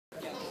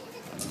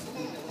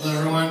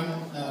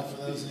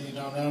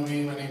don't know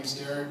me, my name's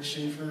Derek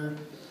Schaefer.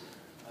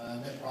 I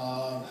met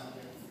Bob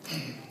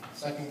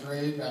second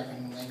grade back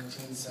in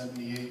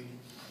 1978.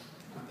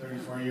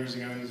 34 years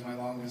ago, he was my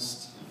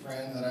longest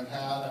friend that I've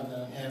had. I've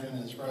known him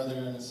and his brother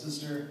and his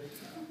sister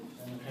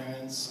and their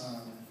parents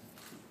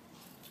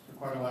for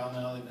quite a while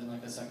now. They've been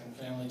like a second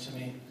family to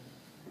me.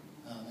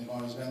 They've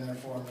always been there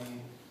for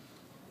me.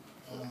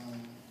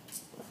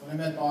 When I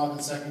met Bob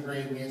in second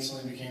grade, we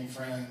instantly became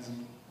friends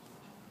and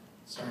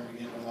started to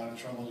get in a lot of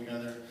trouble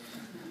together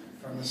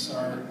from the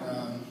start.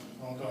 I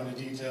won't go into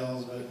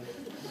details, but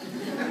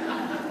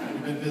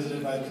we've been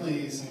visited by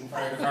police and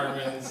fire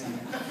departments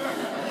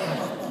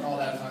and all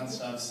that fun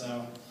stuff,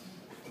 so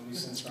we've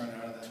since grown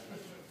out of that,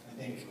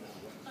 I think.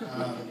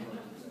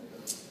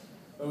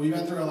 But we've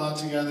been through a lot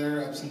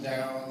together, ups and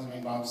downs. I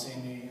mean, Bob's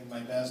seen me at my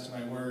best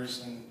and my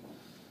worst, and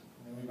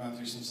we've gone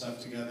through some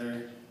stuff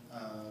together.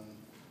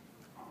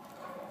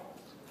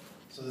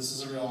 So this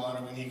is a real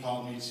honor. When he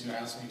called me to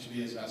ask me to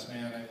be his best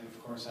man, I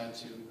of course had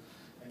to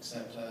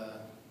accept.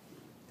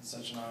 It's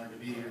such an honor to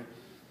be here.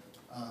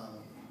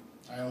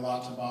 I owe a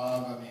lot to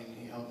Bob. I mean,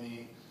 he helped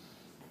me.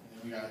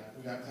 We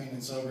got clean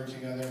and sober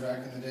together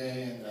back in the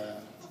day, and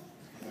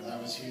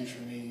that was huge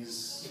for me.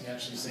 He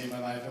actually saved my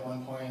life at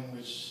one point,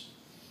 which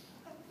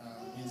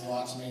means a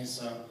lot to me.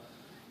 So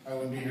I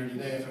wouldn't be here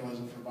today if it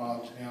wasn't for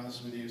Bob, to be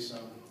honest with you. So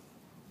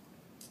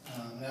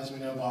and as we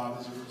know, Bob,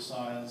 as you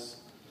saw, has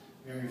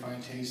very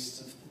fine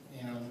taste of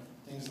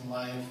things in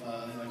life.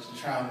 He likes to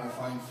travel,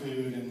 find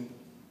food, and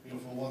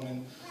beautiful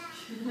women.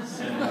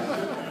 So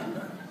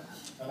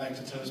I'd like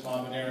to toast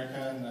Bob and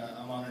Erica, and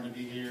I'm honored to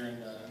be here,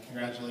 and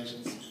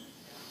congratulations.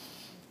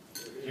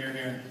 Here,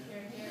 here.